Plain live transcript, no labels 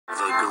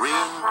The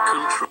green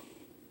control.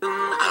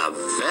 A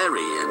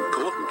very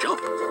important job.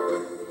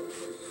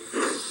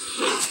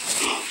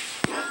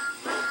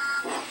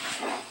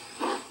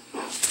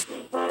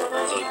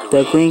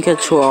 The green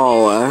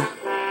controller.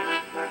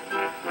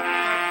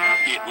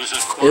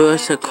 It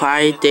was a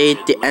quiet day.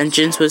 The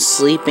engines were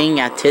sleeping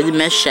at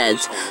Tidmouth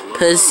Sheds.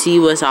 Percy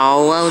was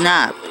all alone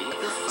up.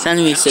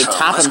 Suddenly, Sir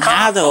Topham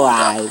Hatt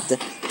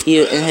arrived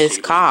here in his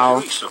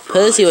car.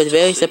 Percy was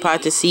very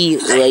surprised to see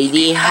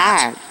Lady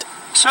Hatt.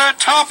 Sir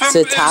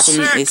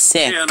Topham is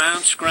sick,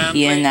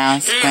 he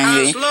announced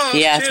grandly.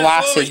 He has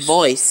lost his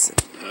voice.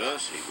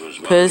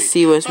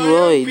 Percy was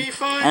worried,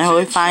 and he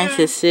would find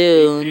it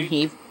soon.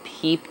 He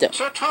peeped up.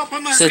 Sir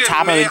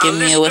Topham would give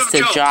me a list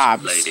of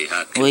jobs.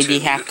 Lady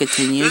Hatt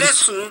continued.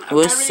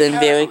 Listen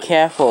very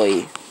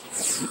carefully.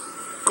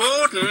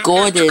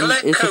 Gordon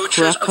is to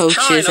collect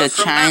coaches at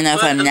China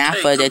from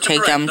NAFTA to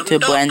take them to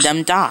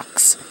Blenheim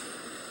docks.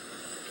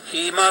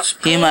 He must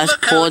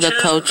pull the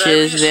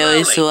coaches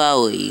very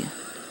slowly.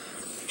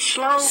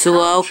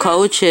 Slow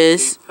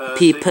coaches,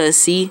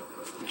 Percy.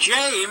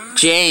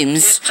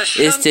 James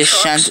is to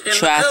shunt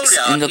trucks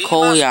in the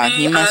coal yard.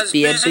 He must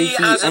be as busy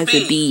as a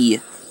bee.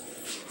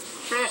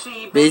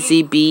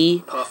 Busy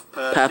bee,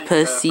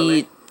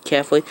 Percy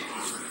carefully.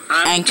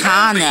 And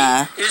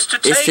Connor is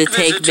to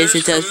take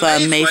visitors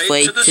from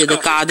Mayfair to the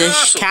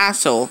Goddess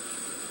Castle.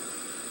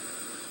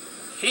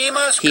 He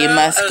must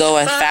go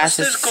as fast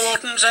as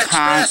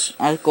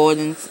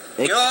Gordon's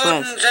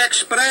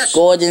Express.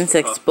 Gordon's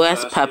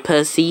Express,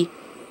 Percy.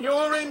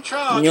 You're in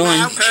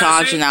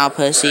charge now,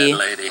 Percy,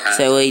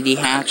 said Lady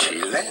Hatt.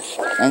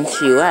 And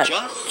she left.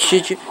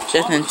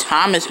 Just when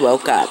Thomas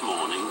woke up.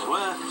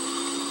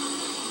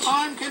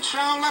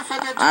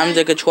 I'm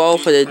the controller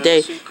for the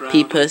day,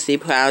 Percy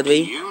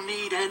proudly.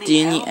 Do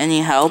you need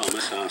any help?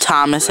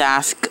 Thomas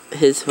asked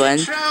his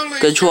friend.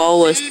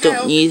 Controllers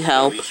don't need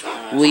help,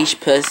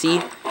 wheezed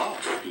Percy.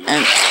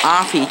 And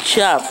off he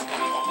chuffed.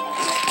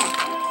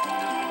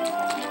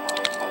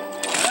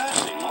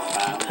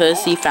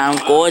 Percy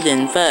found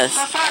Gordon first.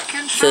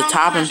 Sir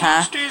Topham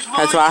Hatt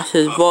has lost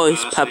his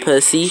voice,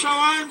 Percy,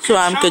 so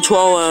I'm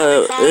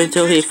controller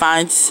until he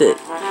finds it.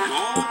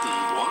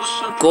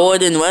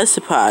 Gordon was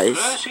surprised.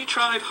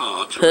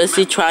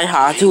 Percy tried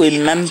hard to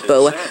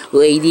remember what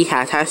Lady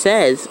Hatt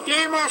says.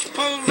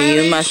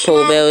 You must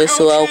pull very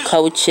slow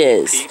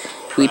coaches,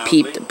 he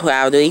peeped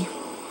proudly.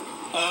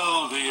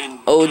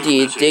 Oh,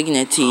 the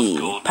dignity,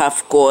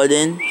 puffed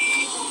Gordon.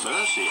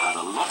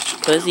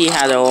 Percy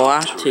had a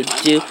lot to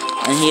do,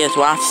 and he has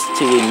lots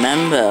to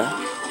remember.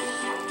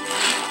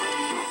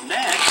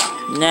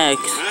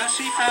 Next,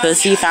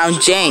 Percy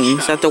found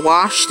James at the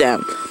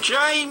washroom.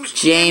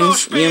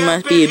 James, you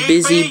must be a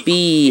busy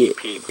bee,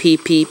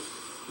 Peep.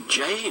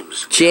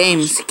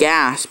 James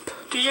gasped.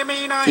 Do you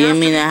mean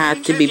I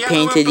have to be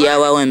painted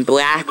yellow and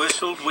black?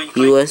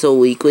 He whistled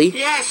weakly.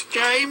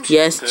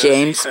 Yes,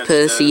 James,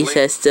 Percy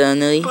said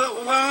sternly.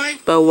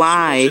 But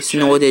why?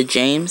 Snorted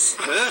James.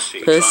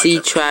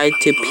 Percy tried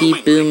to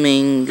peep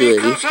boomingly.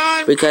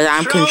 Because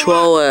I'm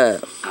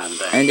controller.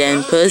 And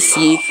then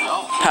Percy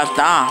puffed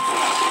off.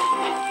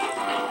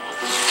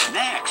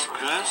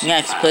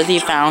 Next, Percy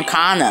found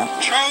Connor.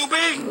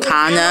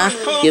 Connor,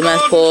 you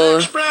must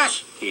pull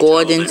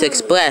Gordon's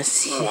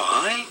Express.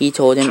 He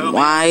told him.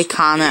 Why?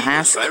 Connor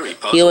asked.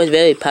 He was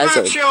very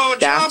puzzled.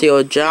 That's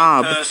your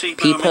job,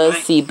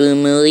 Percy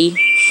boomily.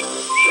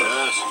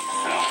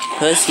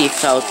 Percy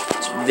felt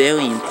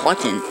very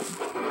important.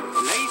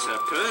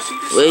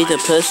 Later,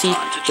 Percy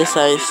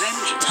decided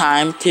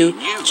time to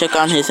check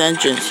on his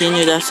engines. He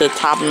knew that's the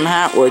Topham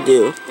Hatt would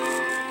do.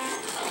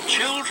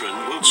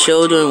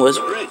 Children was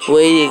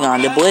waiting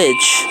on the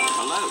bridge.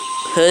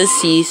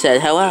 Percy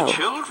said hello.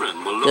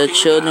 The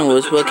children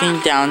was looking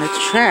down the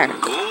track.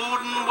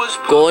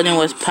 Gordon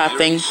was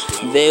puffing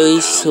very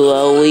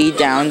slowly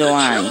down the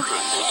line.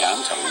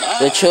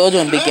 The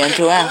children began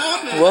to laugh.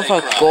 Look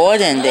for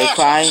Gordon, they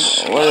cried.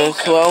 What a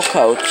slow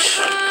coach.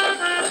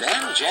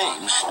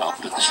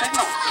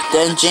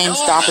 Then James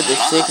stopped at the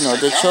signal.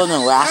 The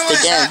children laughed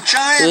again.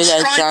 It was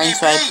a giant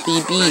striped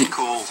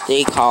BB,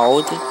 they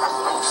called.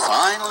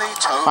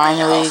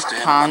 Finally,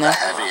 Connor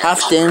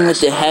huffed in with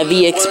the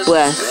heavy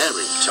express.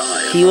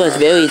 He was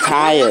very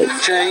tired.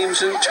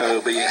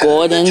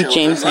 Gordon,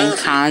 James, and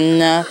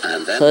Connor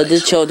heard the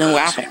children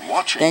laughing.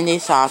 Then they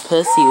saw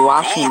Percy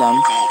watching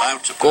them.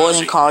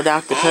 Gordon called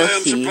out to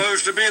Percy,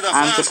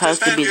 I'm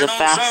supposed to be the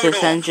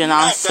fastest engine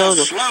on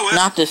Soda,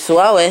 not the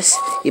slowest.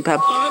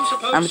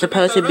 I'm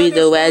supposed to be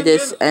the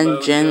reddest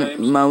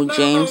engine, Mo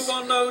James,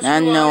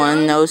 and no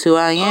one knows who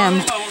I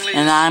am.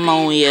 And I'm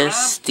only a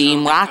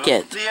steam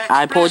rocket.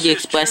 I pull the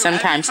express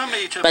sometimes,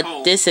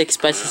 but this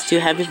express is too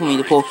heavy for me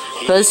to pull.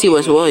 Percy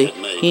was worried.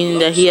 He knew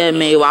that he had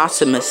made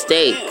lots of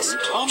mistakes.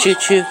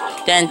 Choo-choo.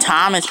 Then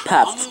Thomas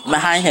puffed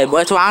behind him.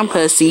 What's wrong,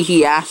 Percy?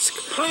 He asked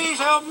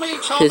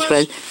his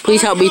friend.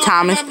 Please help me,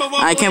 Thomas.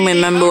 I can't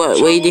remember what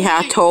Lady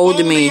Hatt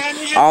told me.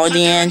 All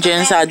the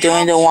engines are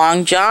doing the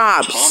wrong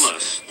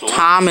jobs.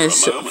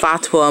 Thomas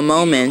thought for a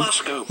moment.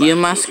 You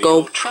must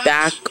go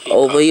back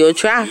over your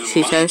tracks,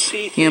 he said.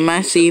 You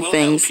must see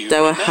things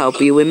that will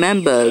help you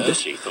remember.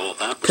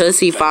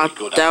 Percy thought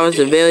that was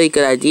a very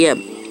good idea.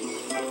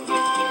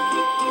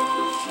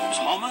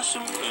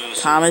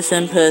 Thomas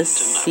and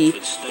Percy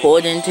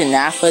pulled into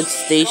Knapford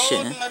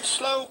Station.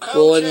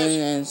 Gordon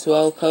and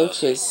slow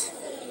coaches.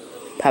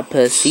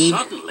 Percy.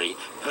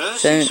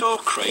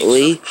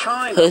 Suddenly,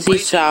 Percy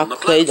saw a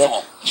crate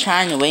of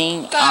china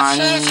waiting on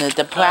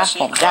the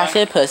platform. That's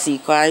it, Percy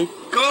cried.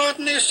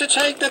 Gordon is to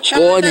take the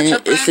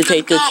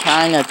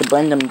china to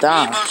blend them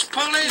down.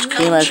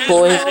 He must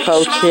pull his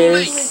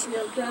coaches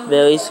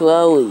very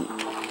slowly.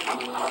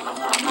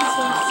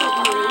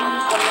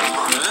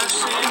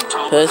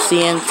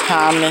 Percy and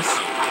Thomas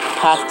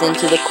popped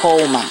into the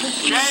coal mine.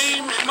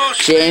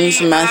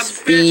 James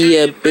must be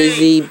a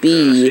busy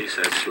bee,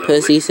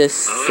 Percy said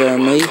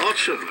firmly.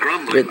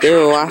 But there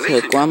were lots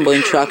of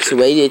grumbling trucks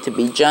waiting to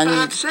be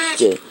judged.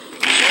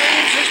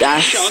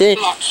 That's it.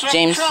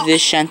 James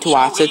just sent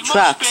lots of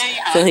trucks,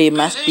 so he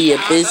must be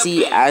as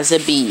busy as a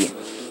bee.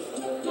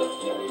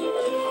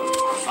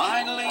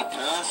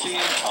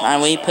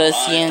 Finally,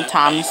 Percy and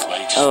Thomas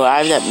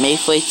arrived at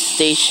Mayfleet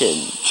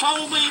Station.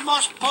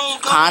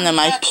 Connor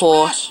might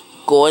pull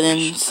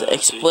Gordon's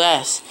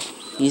Express,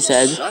 he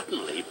said.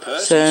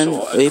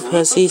 Suddenly,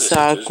 Percy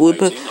saw a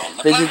group of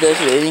visitors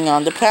waiting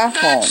on the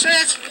platform.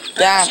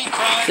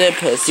 That's it,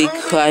 Percy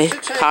cried.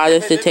 Harder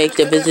to take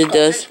the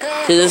visitors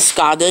to the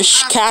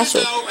Scottish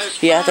castle.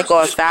 You have to go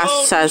as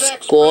fast as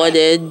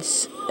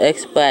Gordon's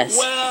Express.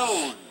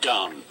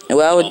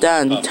 Well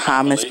done,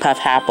 Thomas puffed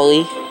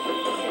happily.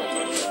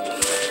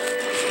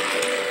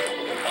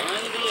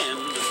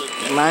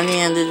 By the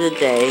end of the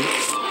day,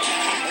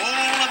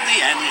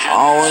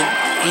 all of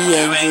the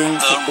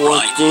engines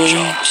were doing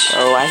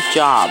the right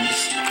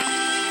jobs.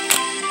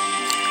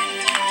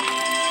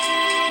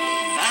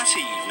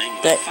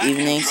 That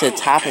evening, Sir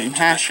Topham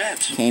Hatt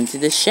came to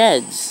the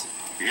sheds.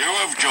 You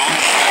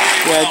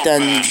have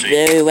done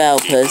very well,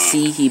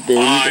 Percy, he boomed.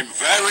 I'm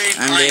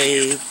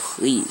very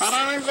pleased.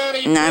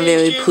 And I'm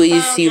very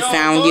pleased you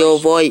found your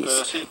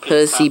voice,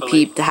 Percy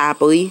peeped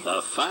happily.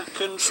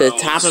 Sir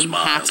Topham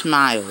Hatt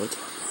smiled.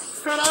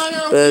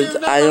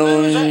 But I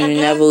don't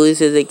never lose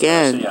it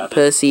again,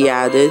 Percy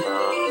added.